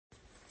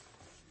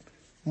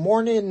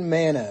Morning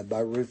Manna by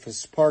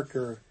Rufus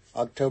Parker,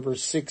 October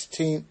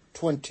 16,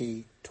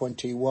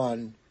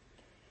 2021.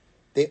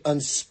 The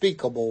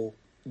Unspeakable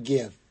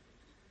Gift.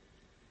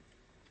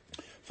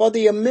 For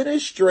the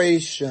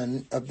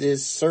administration of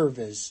this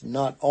service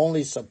not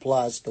only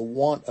supplies the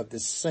want of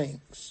the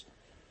saints,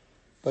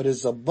 but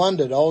is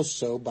abundant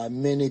also by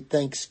many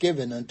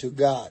thanksgiving unto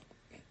God.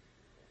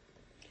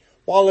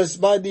 While as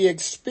by the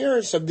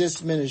experience of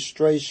this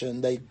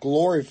ministration they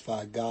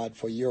glorify God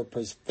for your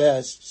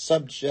professed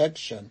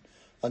subjection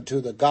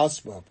unto the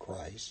gospel of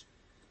Christ,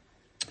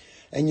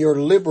 and your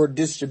liberal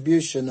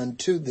distribution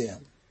unto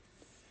them,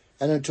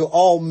 and unto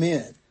all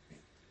men,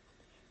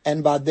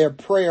 and by their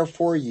prayer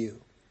for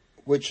you,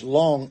 which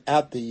long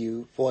after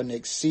you for an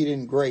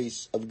exceeding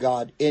grace of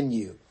God in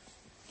you.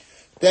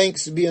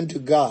 Thanks be unto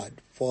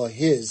God for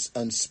his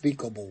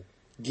unspeakable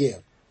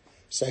gift.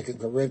 2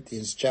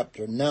 Corinthians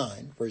chapter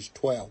 9, verse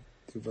 12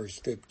 through verse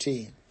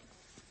 15.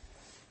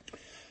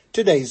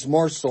 Today's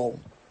morsel.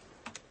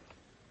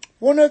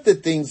 One of the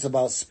things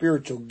about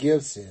spiritual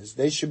gifts is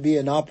they should be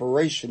in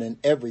operation in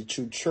every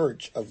true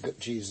church of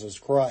Jesus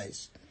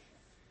Christ.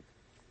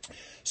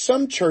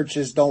 Some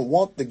churches don't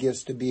want the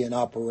gifts to be in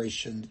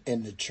operation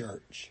in the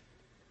church.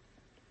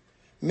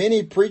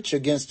 Many preach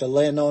against the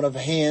laying on of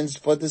hands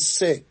for the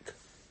sick.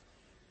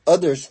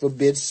 Others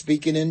forbid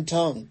speaking in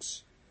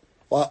tongues,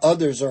 while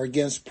others are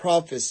against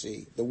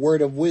prophecy, the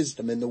word of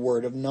wisdom, and the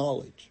word of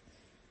knowledge.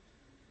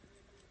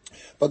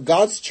 But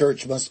God's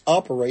church must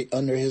operate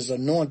under his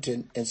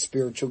anointing and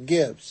spiritual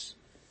gifts.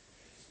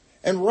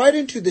 And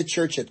writing to the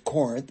church at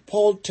Corinth,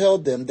 Paul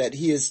told them that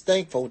he is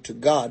thankful to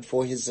God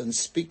for his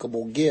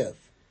unspeakable gift.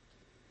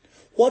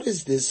 What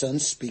is this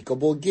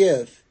unspeakable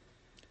gift?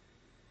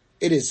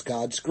 It is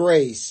God's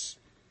grace.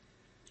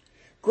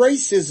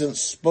 Grace isn't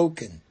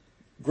spoken.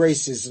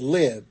 Grace is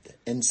lived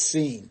and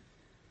seen.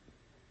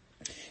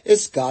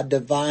 It's God's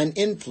divine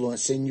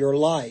influence in your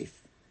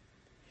life.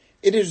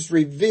 It is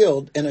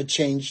revealed in a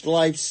changed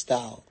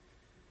lifestyle,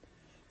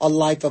 a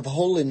life of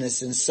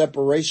holiness and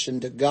separation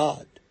to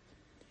God.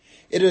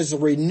 It is a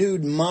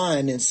renewed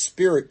mind and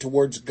spirit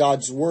towards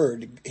God's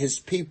word, his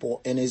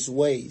people, and his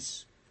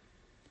ways.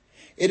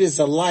 It is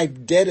a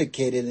life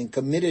dedicated and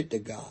committed to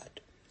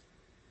God.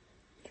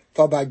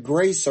 For by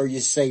grace are you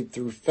saved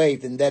through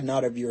faith, and that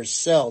not of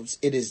yourselves.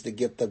 It is the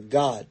gift of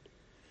God,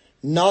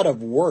 not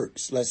of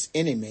works, lest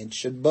any man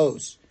should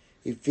boast.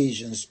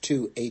 Ephesians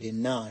 2, 8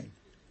 and 9.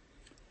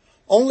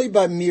 Only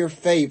by mere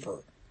favor.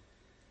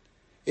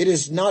 It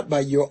is not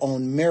by your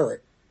own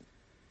merit.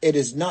 It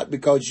is not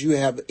because you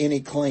have any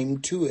claim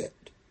to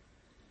it.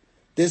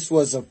 This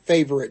was a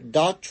favorite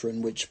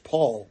doctrine which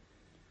Paul,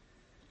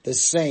 the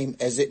same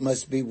as it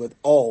must be with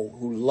all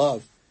who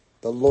love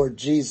the Lord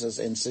Jesus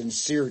in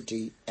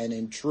sincerity and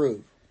in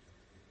truth.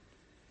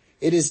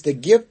 It is the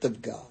gift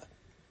of God.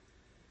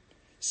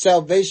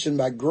 Salvation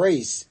by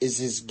grace is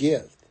his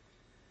gift.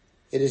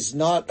 It is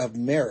not of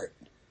merit.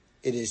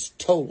 It is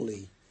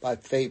totally by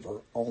favor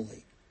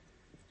only.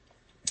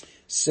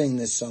 Sing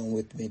this song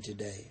with me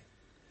today.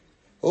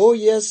 Oh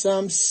yes,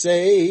 I'm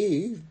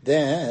saved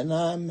and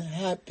I'm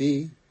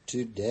happy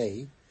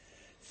today.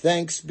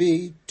 Thanks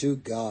be to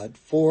God,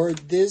 for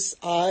this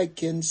I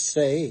can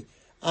say.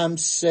 I'm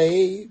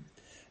saved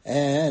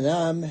and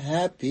I'm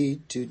happy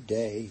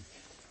today.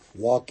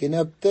 Walking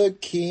up the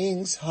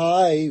King's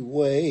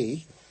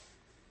highway.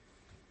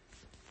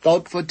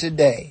 Thought for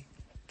today.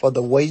 For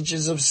the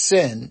wages of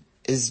sin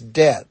is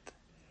death,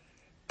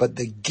 but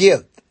the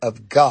gift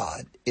of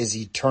God is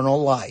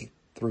eternal life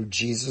through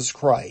Jesus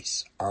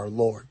Christ our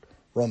Lord.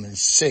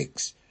 Romans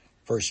 6,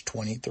 verse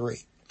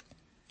 23.